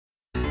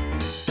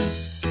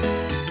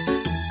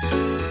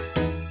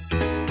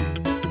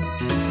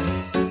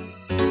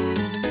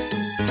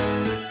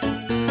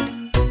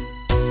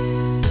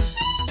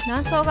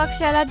南総学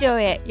舎ラジオ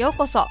へよう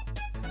こそ。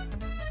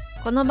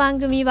この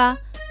番組は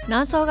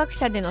南総学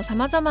舎でのさ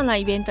まざまな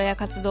イベントや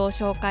活動を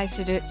紹介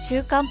する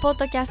週刊ポッ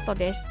ドキャスト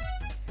です。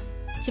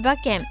千葉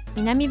県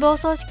南房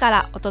総市か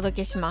らお届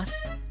けしま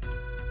す。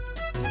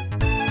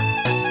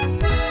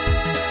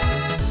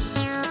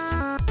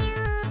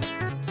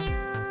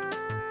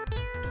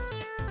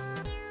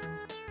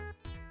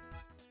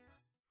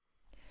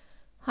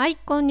はい、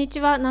こんに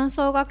ちは。南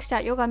総学舎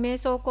ヨガ瞑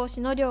想講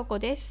師の涼子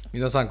です。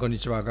皆さんこんに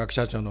ちは。学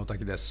舎長の大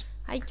滝です。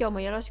はい、今日も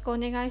よろしくお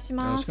願いし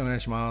ます。よろしくお願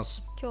いしま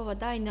す。今日は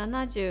第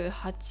78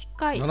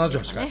回です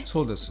78ね。回、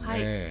そうです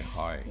ね。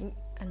はい。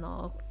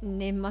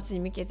年末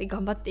に向けて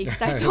頑張っていき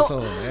たいとそ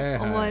うね、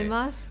思い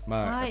ます。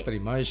やっぱり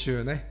毎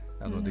週ね、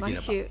できればや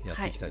っ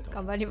ていきたいと思いますね。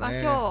頑張りま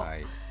しょ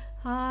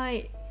う。は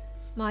い。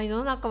世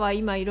の中は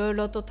今いろい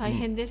ろと大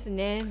変です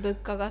ね。物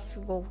価がす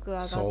ごく上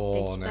がってきたりとか。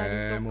そう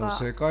ね、もう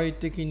世界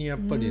的にやっ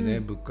ぱりね、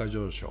物価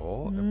上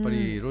昇、やっぱ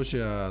りロ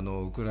シア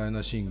のウクライ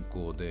ナ侵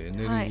攻でエ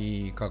ネルギ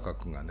ー価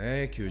格が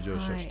ね、急上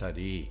昇した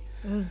り、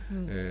や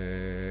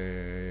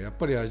っ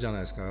ぱりあれじゃな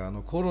いですか、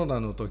コロナ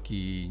の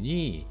時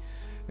に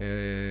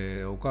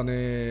お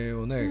金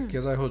をね、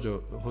経済補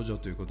助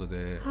ということ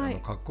で、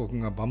各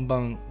国がバンバ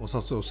ンお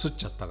札を吸っ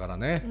ちゃったから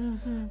ね、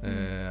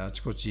あ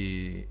ちこ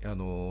ち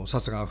お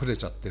札が溢れ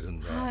ちゃってる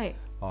んで、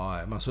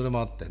それ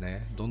もあって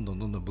ね、どんどん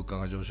物価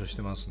が上昇し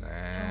てますね。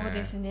そう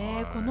です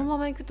ね、このま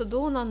まいくと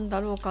どうなん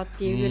だろうかっ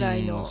ていうぐら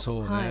いの、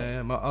そう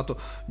ね、あと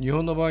日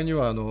本の場合に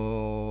は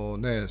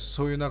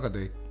そういう中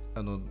で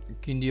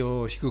金利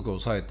を低く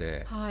抑え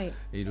て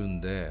いる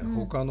んで、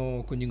他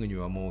の国々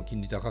はもう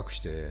金利高くし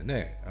て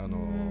ね、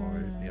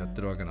やっ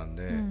てるわけなん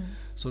で、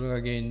それ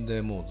が原因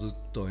でもうずっ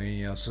と円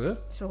安。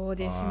そう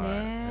です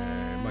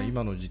ね、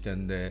今の時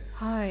点で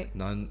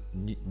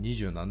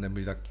20何年ぶ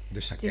り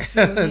でしたっけです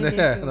よね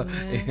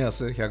円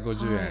安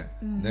150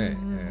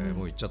円、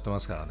もういっちゃって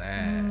ますから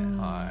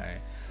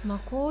ね。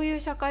こういう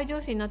社会情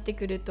勢になって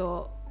くる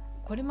と、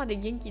これまで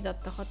元気だっ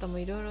た方も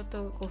いろいろ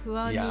と不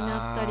安に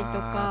なったりと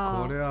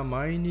か。これは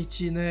毎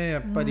日ね、や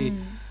っぱり、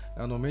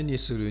目に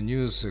するニ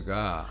ュース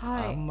が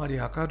あんまり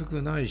明る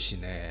くないし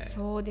ね。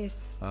そうで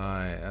す。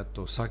あ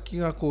と先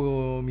が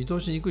こう見通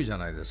しにくいじゃ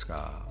ないです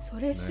か。そ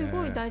れす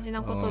ごい大事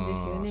なことで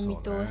すよね。見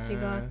通し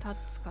が立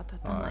つか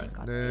立たない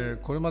かっていう。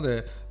でこれま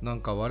でな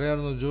んか我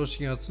々の常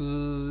識が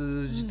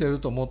通じてる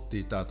と思って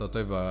いた、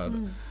例えば、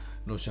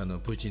ロシアの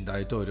プーチン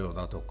大統領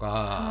だと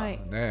か、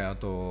あ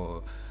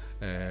と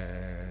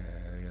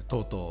と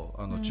うと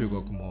う中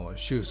国も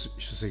習主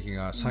席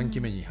が3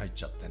期目に入っ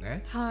ちゃって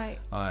ね、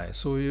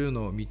そういう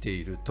のを見て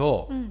いる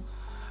と、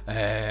な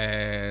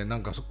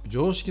んか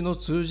常識の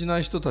通じな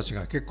い人たち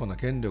が結構な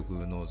権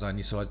力の座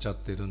に座っちゃっ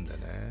てるんで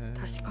ね。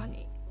確か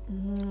に。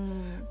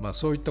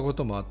そういったこ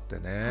ともあって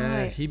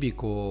ね、日々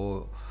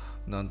こ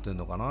うなんていう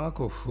のかな、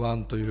こう不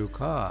安という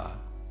か。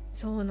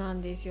そうな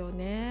んですよ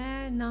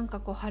ね。なんか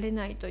こう晴れ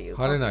ないという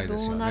か、晴れないで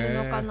すよね、どうなる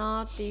のか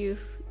なっていう、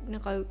な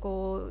んか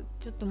こう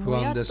ちょっとも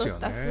やっとし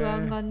た不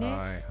安が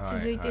ね、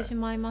続いてし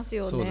まいます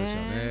よね。そうですよ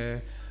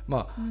ね。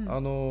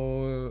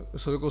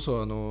それこ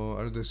そ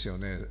あれですよ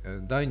ね、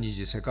第二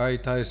次世界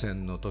大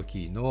戦の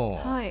時の、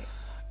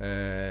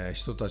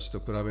人たちと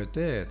比べ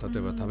て、例え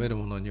ば食べる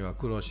ものには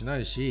苦労しな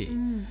いし、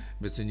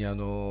別に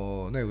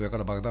上か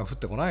ら爆弾降っ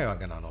てこないわ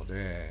けなの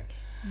で、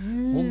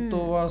本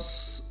当は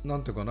な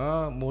んていうか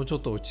な、もうちょっ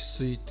と落ち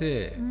着い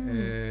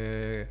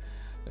て、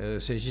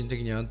精神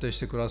的に安定し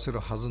て暮らせる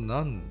はず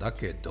なんだ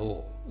け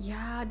ど、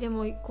で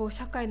もこう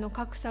社会の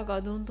格差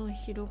がどんどん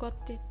広がっ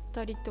ていっ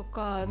たりと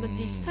か、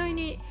実際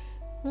に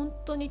本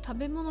当に食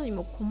べ物に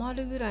も困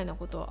るぐらいな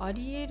ことはあ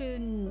りえる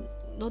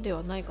ので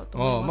はないかと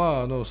思い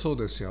ます。そう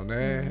ですよ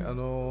ね。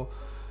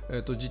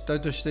実態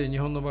として日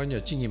本の場合に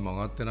は賃金も上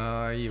がって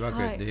ないわ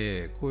け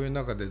で、こういう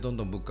中でどん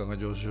どん物価が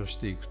上昇し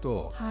ていく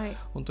と、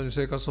本当に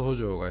生活補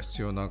助が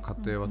必要な家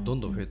庭はど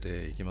んどん増え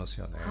ていきます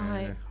よ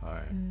ね。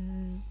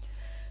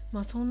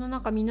そんな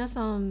中、皆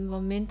さん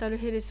はメンタル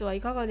ヘルスは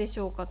いかがでし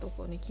ょうかと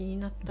気に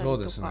なったりとか。そ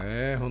うです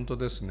ね、本当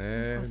です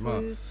ね。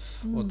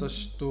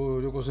私と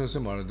涼子先生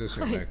もあれです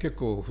よね、結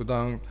構普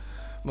段、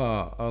平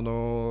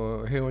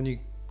和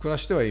に暮ら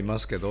してはいま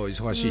すけど、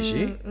忙しい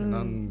し、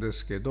なんで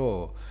すけ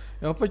ど、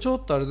やっぱりちょ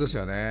っとあれです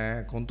よ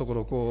ね、このとこ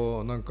ろ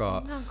こうなん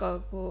か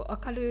こ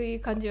う明る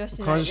い感じは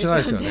しないですよね。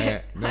感じしない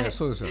ですよね。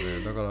そうですよ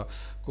ね。だから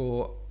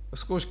こう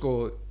少し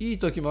こういい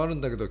時もある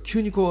んだけど、急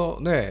にこ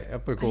うね、や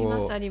っぱりこ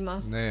うあり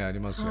ますね、あり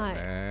ますよ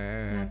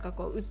ね。なんか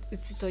こうう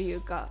つとい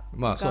うか、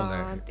そう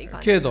ね、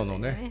軽度の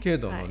ね、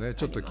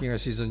ちょっと気が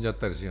沈んじゃっ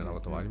たりするようなこ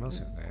ともあります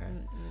よ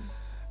ね。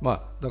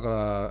だ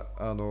か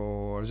らあ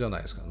れじゃな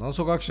いですか、南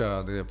総学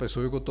者でやっぱり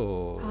そういうこと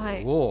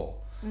を、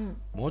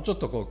もうちょっ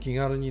とこう気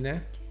軽に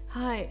ね、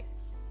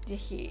ぜ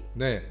ひ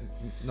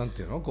なん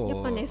ていうの、こうや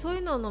っぱね、そうい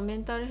うののメ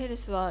ンタルヘル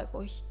スはこ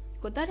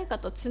う誰か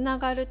とつな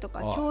がると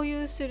か共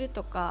有する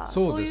とか、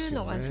そういう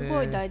のがす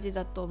ごい大事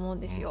だと思うん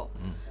ですよ。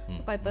や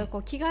っぱりこ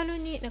う気軽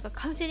になんか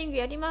カウンセリング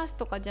やります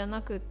とかじゃ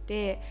なく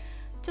て、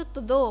ちょっ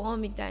とどう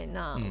みたい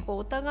な、こう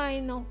お互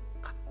いの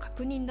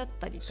確認だっ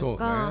たりと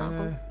か、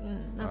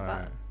なん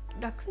か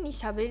楽に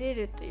喋れ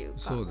るというか、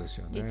そうです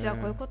よね、実は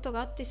こういうこと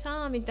があって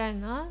さみたい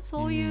な、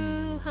そう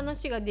いう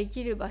話がで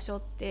きる場所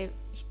って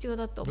必要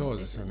だと思うん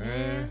ですよね。そうです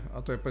よね。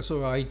あとやっぱりそう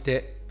いう相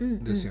手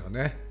ですよ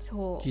ね、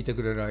そう聞いて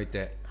くれる相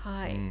手、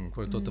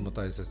これとても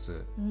大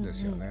切で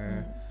すよ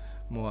ね。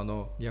も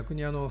う逆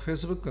に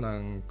Facebook な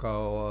んか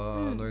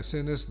の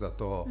SNS だ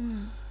と、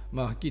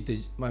はっきり言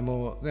って前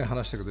もね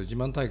話したけど自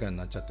慢大会に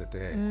なっちゃって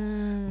て、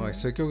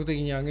積極的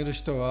に上げる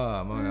人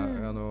は、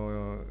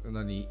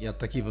やっ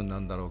た気分な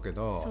んだろうけ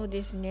ど、そう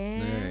です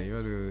ね。いわ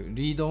ゆる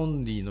リードオ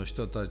ンリーの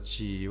人た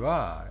ち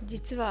は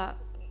実は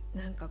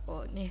なんか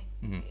こうね、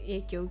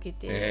影響を受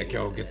け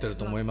てる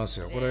と思います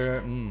よ。これ、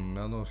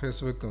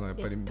Facebook のやっ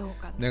ぱり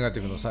ネガ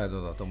ティブのサイ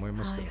ドだと思い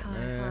ますけどね。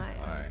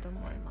あると思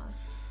いま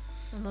す。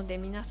なので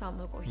皆さん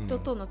も人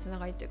とのつな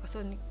がりというか、そ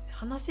ういう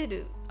話せ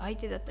る相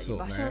手だったり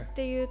場所っ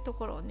ていうと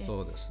ころをね、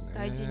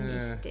大事に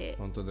して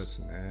本当です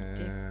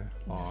ね、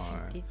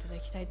やっていただ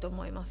きたいと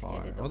思います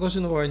けれど、私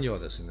の場合には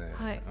ですね、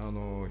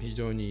非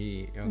常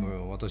に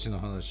私の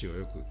話を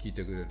よく聞い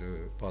てくれ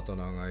るパート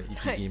ナーが一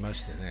匹いま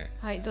してね、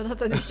どな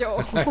たでしょ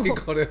う。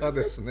これは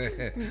です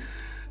ね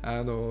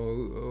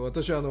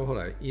私はほ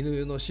ら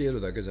犬のシエ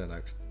ルだけじゃ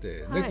なく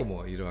て、猫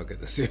もいるわけ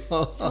ですよ。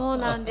そう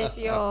なんです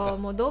よ。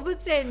もう動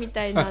物園み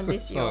たいなんで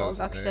すよ。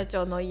学者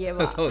長の家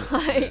は。そうです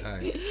ね。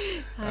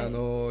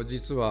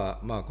実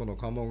はこの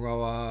鴨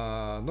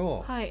川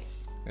の、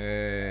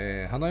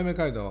花嫁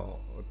街道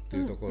って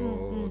いうとこ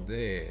ろ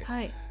で、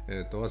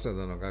早稲田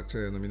の学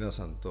生の皆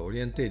さんとオリ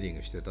エンテーリン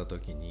グしてた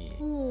時に、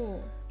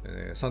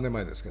3年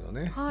前ですけど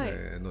ね、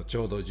のち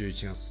ょうど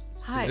11月、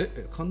神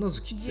奈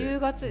月って10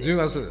月ですね。10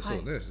月です、そ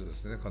うで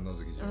すね、神奈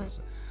月10月、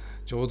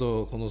ちょう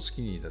どこの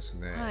月にです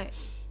ね、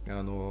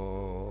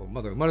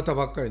まだ生まれた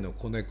ばっかりの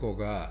子猫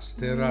が捨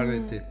てられ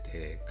て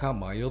て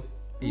迷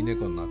い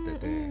猫になって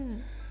て、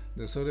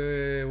でそ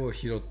れを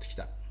拾ってき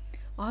た。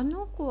あ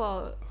の子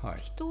は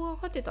人が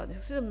飼ってたんです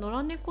か、それとも野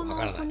良猫の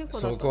子猫だったんですか。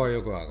そこは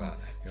よくわからない。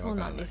そう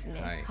なんです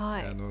ね。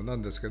な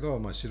んですけど、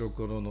白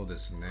黒ので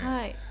す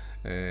ね、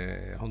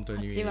本当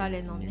にニャー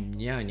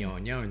ニャー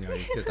ニャーニャー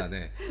言ってた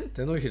ね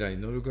手のひらに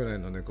乗るくらい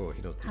の猫を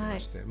拾ってきま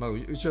して、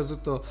うちはずっ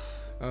と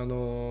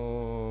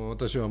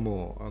私は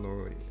もう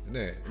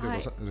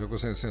旅子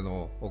先生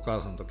のお母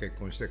さんと結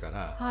婚してか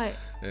ら、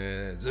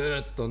ず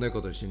っと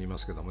猫と一緒にいま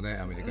すけどもね、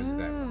アメリカ時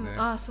代もね。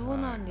そう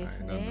なんです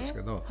ね。なんです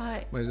けど、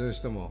いずれにし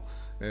ても、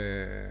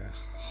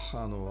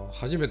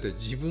初めて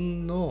自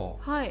分の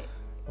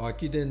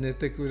脇で寝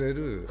てくれ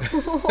る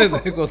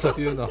猫と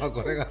いうのは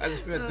これが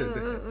初めて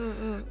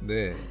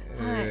で、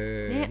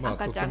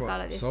赤ちゃんか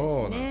らですしね。そ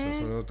うなんで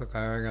すよ。それを可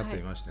愛がって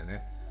いまして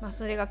ね。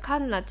それがカ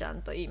ンナちゃ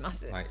んと言いま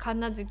す。カ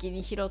ンナ月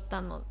に拾っ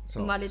たの、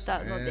生まれ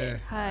たの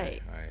で、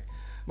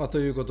と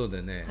いうこと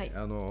でね、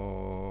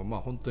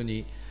本当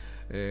に、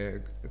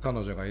彼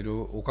女がいる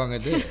おかげ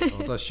で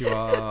私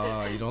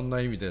はいろん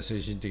な意味で精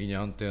神的に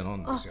安定な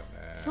んですよね。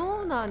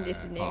そうなんで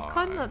すね。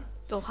カンナ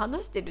と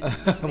話してるんで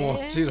すね。も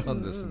ちろ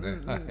んですね。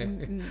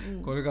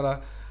これか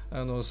ら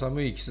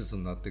寒い季節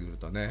になってくる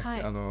とね、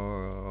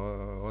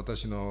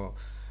私の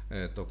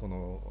こ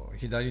の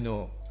左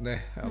の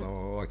ね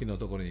脇の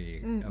ところ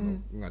に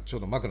がちょ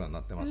うど枕に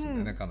なってます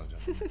んでね、彼女の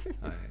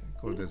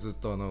これでずっ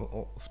と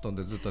布団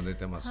でずっと寝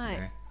てます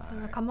ね。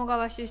鴨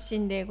川出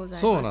身でございま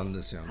す。そうなん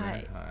ですよ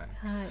ね。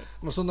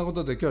そんなこ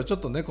とで今日はちょっ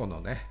と猫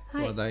のね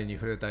話題に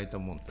触れたいと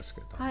思うんです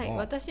けども、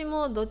私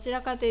もどち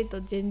らかという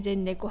と全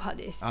然猫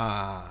派です。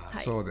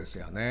そうです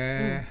よ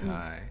ね。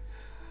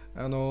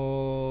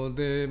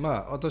で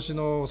私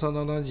の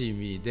幼なじ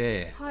み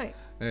で、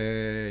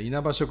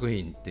稲葉食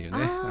品っていう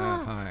ね、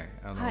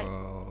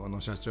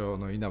社長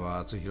の稲葉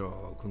篤弘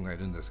君がい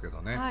るんですけ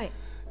どね、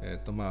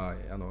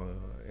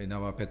稲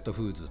葉ペット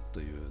フーズと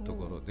いうと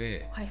ころ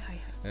で、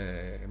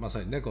ま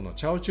さに猫の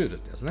チャオチュールっ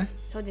てやつね。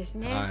そうです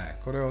ね。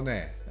これを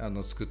ね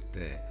作っ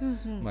て、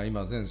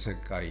今全世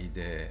界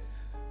で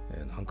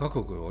何カ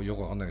国よ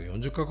くわかんないけど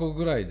40カ国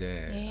ぐらい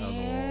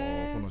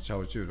で、このチャ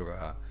オチュール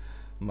が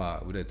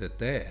売れて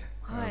て、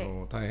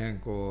大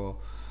変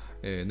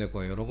猫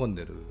が喜ん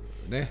でる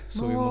ね、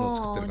そういうものを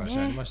作ってる会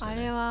社ありましたね。あ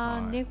れ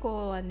は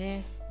猫は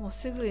ね、もう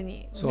すぐ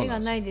に目が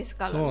ないです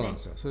からね。そうなんで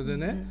すよ。それで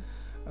ね、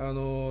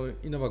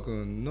稲葉く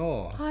ん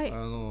の、いわ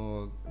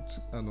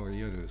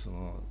ゆるそ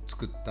の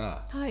作っ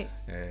た、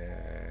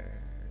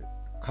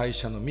会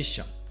社のミッ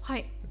ションっ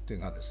ていう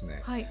のがです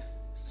ね、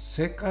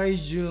世界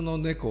中の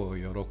猫を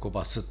喜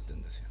ばすって言う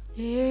んですよ。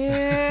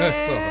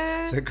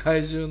そう、世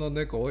界中の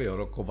猫を喜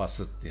ば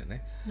すっていう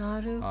ね。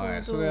なるほ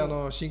ど。それ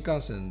新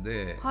幹線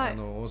で、大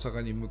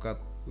阪に向かう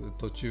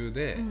途中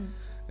で、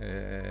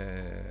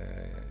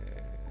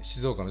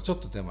静岡のちょっ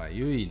と手前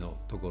由比の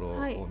ところ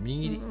を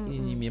右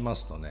に見ま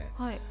すとね、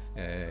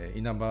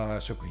稲葉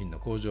食品の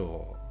工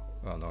場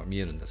見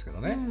えるんですけど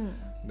ね、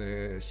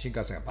で新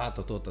幹線がバーッ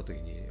と通った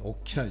時に大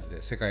きな字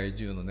で世界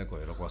中の猫を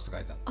喜ばすと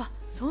書いてある。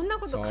そんな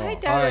こと書い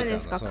てあるんで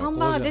すか。看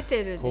板が出て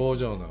るんです。工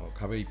場の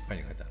壁いっぱい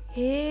に書いてある。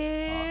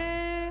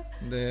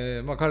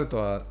で彼と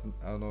は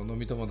飲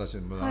み友達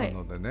にもなる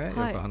のでね、よ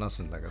く話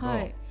すんだけど、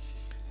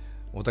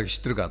大竹知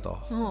ってるかと、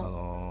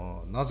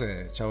な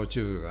ぜチャオチ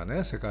ュールが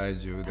ね世界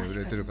中で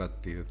売れてるかっ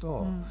ていう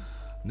と、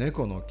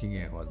猫の起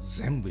源は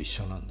全部一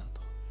緒なんだと。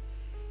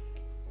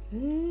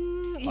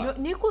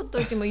猫と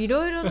いってもい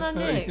ろいろな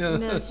ね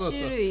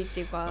種類っ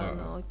ていう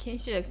か犬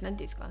種類なん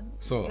ていうんですか、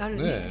あるん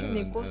ですけど、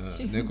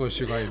猫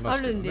種がいま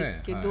すけどね、あるんで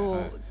すけ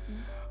ど、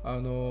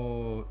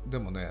で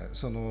もね、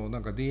そのな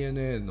んか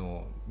DNA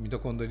のミト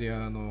コンドリ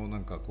アのな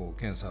んかこう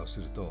検査をす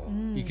ると、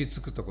行き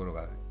着くところ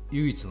が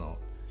唯一の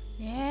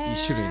一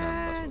種類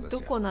なんだそうですよ。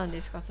どこなん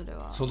ですかそれ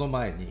は。その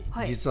前に、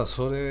実は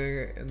そう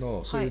い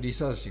うリ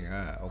サーチ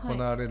が行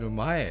われる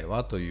前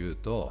はという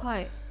と、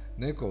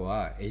猫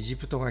はエジ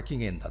プトが起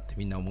源だって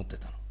みんな思って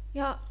たの。い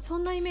や、そ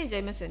んなイメージあ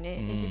りますよ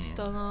ね、エジプ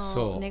ト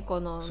の猫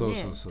の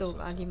像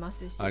がありま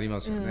すし。ありま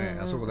すよね、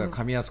あそこでは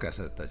神扱い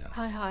されてたじゃ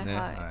な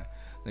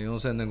い。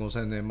4000年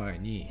5000年前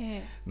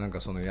に、なん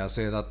かその野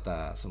生だっ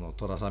たその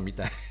虎さんみ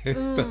たいなヒ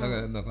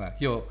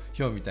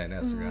ョウみたいな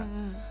やつが、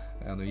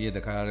家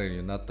で飼われるよ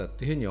うになったっ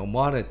ていうふうに思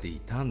われて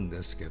いたん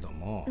ですけど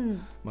も、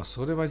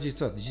それは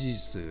実は事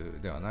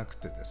実ではなく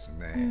てです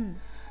ね、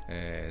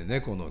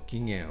猫の起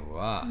源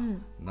は、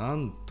な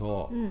ん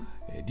と、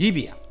リ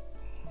ビア、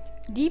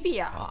リ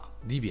ビア、は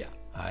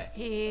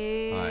い、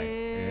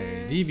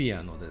リビ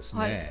アのです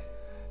ね、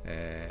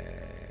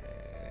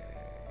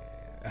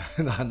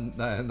名前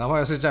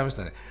忘れちゃいまし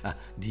たね。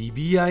リ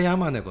ビアヤ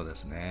マネコで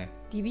すね。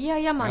リビア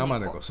ヤマ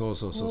ネコ。そう。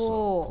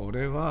こ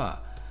れ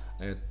は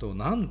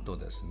なんと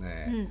です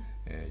ね、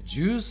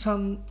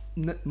13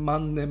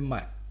万年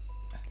前、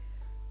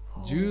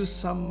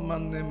13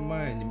万年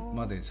前に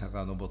までに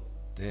遡っ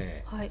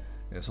て、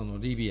その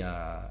リビ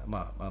ア、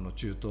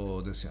中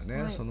東ですよ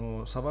ね、そ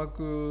の砂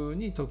漠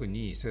に特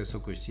に生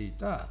息してい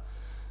た、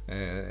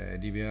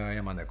リビア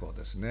ヤマネコ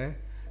です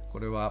ね。こ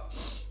れは、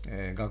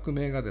学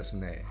名がです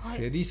ね、フ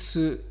ェリ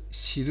ス・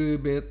シル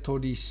ベト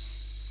リ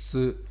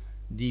ス・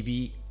リ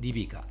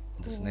ビカ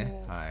です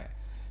ね。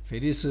フェ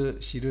リ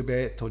ス・シル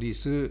ベトリ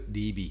ス・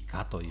リビ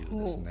カという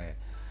ですね、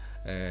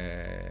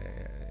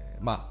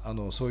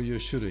そういう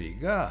種類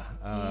が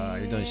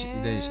遺伝子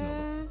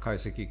の解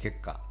析結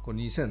果、これ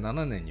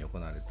2007年に行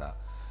われた、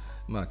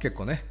結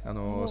構ね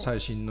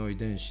最新の遺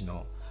伝子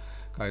の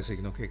解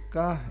析の結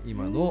果、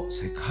今の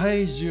世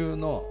界中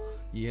の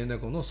家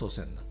猫の祖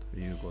先だと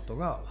いうこと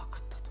が分か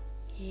ったと。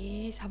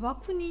砂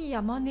漠に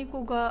ヤマネ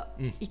コが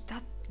いた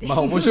って、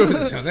面白い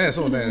ですよね。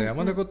そうね、ヤ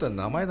マネコって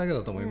名前だけ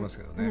だと思います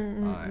けどね。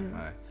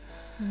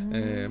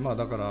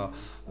だから、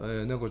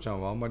猫ちゃ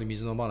んはあんまり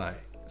水飲まない。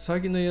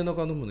最近の家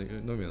猫は飲むよ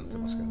うになって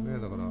ますけどね。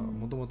だから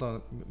もともと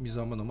は水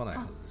あんま飲まない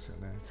はずですよ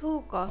ね。そ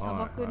うか、砂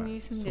漠に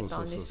住んで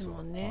たんです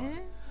もん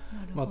ね。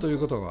という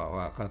ことが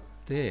分かっ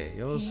て、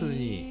要する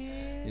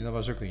に稲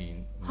葉食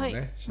品の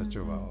ね、社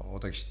長が大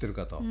竹知ってる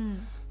かと、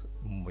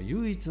もう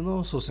唯一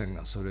の祖先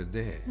がそれ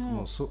で、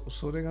もうそ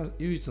れが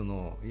唯一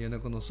の家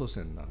猫の祖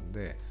先なん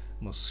で、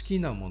もう好き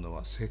なもの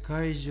は世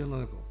界中の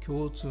猫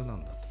共通な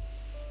んだと。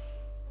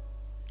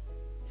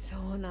そ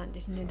うなん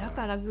ですね。だ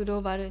からグロ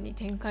ーバルに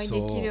展開で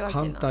きるわけ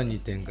なんですね。簡単に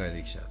展開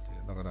できちゃう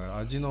という。だから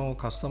味の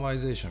カスタマイ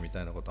ゼーションみ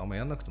たいなことあんま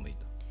やんなくてもいいと。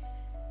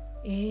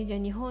じゃあ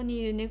日本に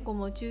いる猫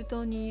も中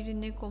東にいる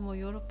猫も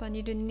ヨーロッパに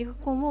いる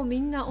猫もみ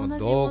んな同じ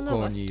もの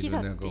が好きだ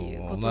ってい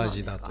うことなんで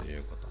すか。同じだとい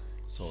うこと。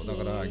そうだ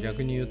から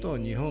逆に言うと、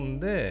日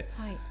本で、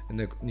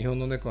日本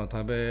の猫が喜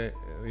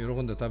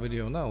んで食べる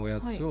ようなお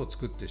やつを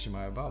作ってし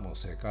まえば、もう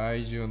世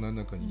界中の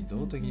猫に移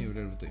動的に売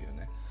れるという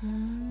ね、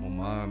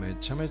もうめ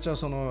ちゃめちゃ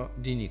その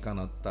理にか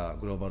なった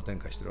グローバル展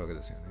開してるわけ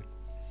ですよね。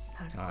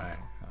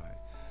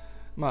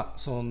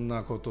そん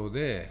なこと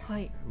で、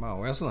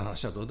おやつの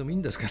話はどうでもいい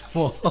んですけ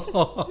ど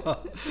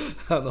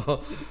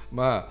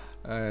も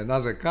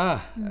なぜ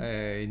か、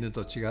犬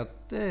と違っ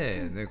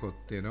て猫っ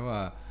ていうの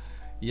は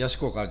癒し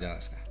効果あるじゃない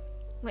ですか。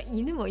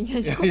犬も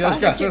癒し効果あ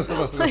るけど、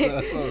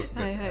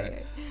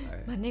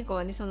猫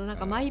はね、そのなん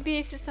かマイペ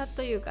ースさ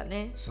というか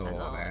ね、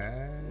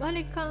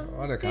我関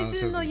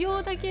せずのよ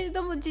うだけれ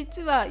ども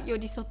実は寄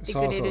り添ってく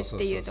れるっ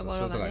ていうとこ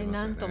ろがね、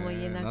何とも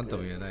言えなく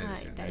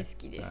大好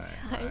きです。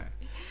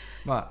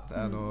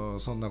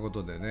そんなこ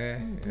とで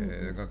ね、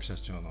学者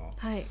長の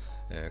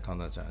か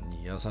なちゃん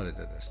に癒され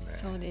てですね。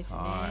そうですね。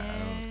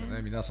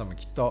皆さんも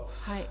きっと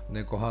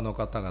猫派の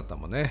方々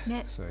もね、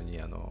それに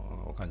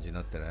お感じに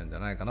なってるんじゃ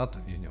ないかなと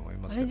いうふうに思い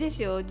ますけど。あれで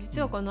すよ、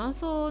実はこの南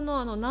総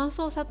の南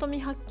総里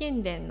見八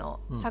犬伝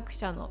の作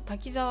者の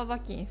滝沢馬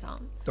琴さ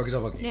ん、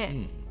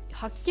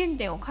八犬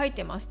伝を書い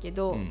てますけ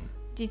ど、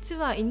実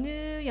は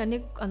犬や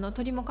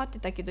鳥も飼って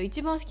たけど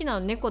一番好きなの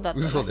は猫だっ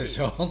たらしい。嘘で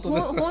しょ。本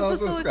当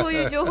そう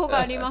いう情報が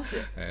あります。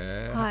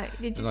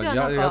で実は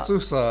なんか八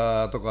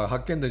房とか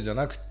八犬伝じゃ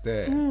なく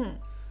て、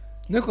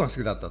猫が好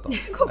きだったと。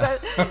猫が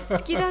好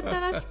きだった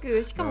らし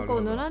く、しかも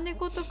野良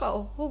猫とか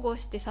を保護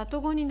して里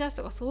子に出す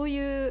とか、そう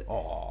いう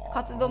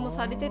活動も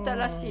されてた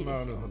らしい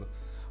ですよ。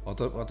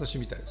私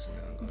みたいですね。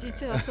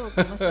実はそう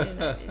かもしれ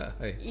ない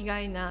です。意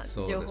外な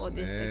情報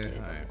でしたけれ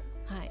ども。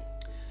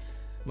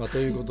と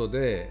いうこと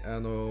で、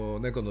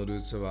猫のル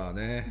ーツは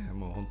ね、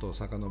もう本当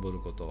遡る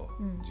こと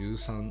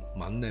13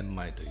万年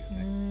前という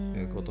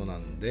ね、ことな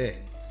ん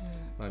で、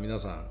皆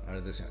さんあ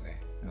れですよ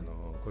ね、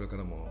これか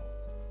らも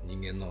人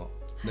間の、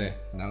ね、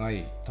長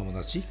い友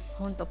達、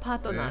本当パー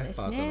トナーで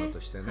すね。パートナー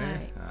として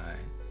ね、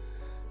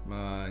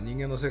まあ、人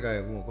間の世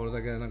界はもうこれ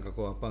だけなんか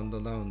こうアップアン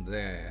ドダウン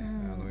で、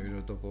いろい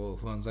ろとこ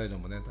う不安材料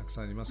もねたく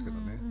さんありますけど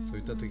ね、そう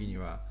いった時に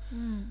は、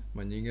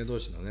まあ、人間同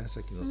士のねさ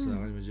っきのつな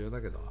がりも重要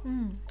だけど、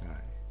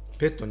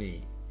ペット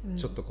に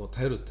ちょっとこう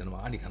頼るっていうの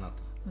はありかなと。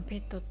ペ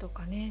ットと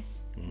かね、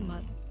ま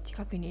あ、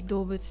近くに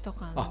動物と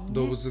か、ね、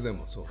動物で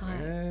もそう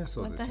ね、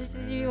そうです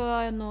よね。私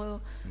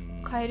は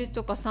カエル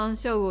とかサン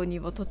ショウウオに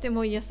はとて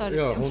も癒され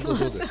てます。いや本当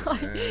そうですよ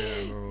ね。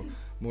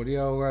モリ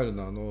アオガエル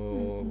の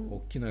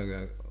大きな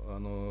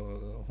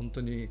本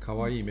当に可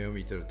愛い目を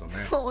見てるとね、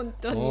本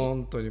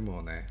当に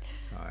もうね、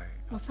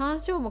もうサ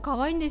ンショウも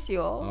可愛いんです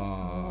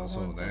よ。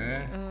そう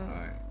ね、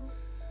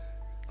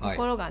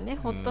心がね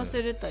ほっと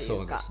するとい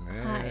うか、そうですね、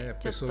やっ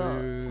ぱりそう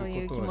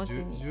いうことは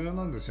重要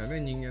なんですよね、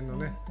人間の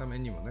ね、ため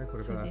にもね、こ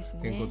れから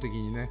健康的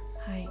にね、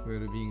ウェ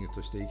ルビーイング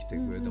として生きてい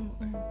く上でも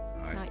ね、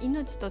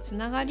命とつ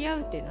ながり合う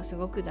っていうのはす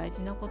ごく大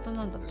事なこと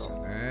なんだと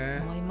思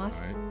いま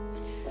す。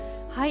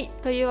はい、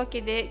というわけ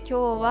で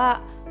今日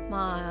は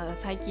まあ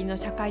最近の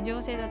社会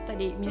情勢だった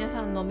り皆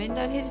さんのメン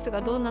タルヘルス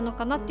がどうなの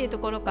かなっていうと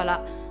ころか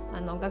ら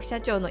学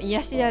者長の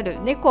癒しである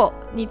猫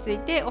につい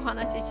てお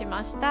話しし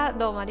ました。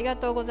どうもありが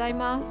とうござい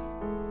ます。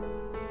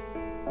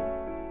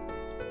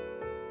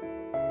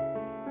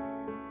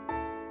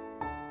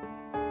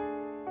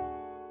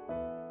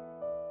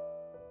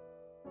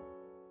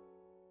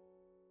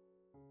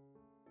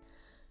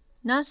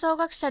南総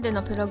学舎で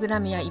のプログラ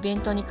ムやイベ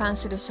ントに関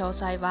する詳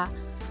細は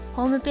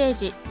ホームペー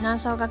ジ南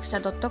総学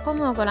舎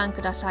 .com をご覧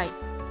ください。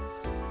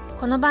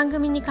この番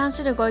組に関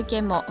するご意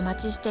見もお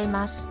待ちしてい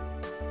ます。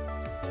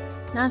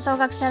南総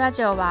学舎ラ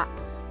ジオは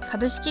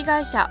株式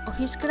会社オ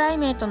フィスクライ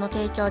メートの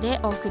提供で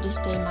お送り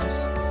していま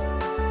す。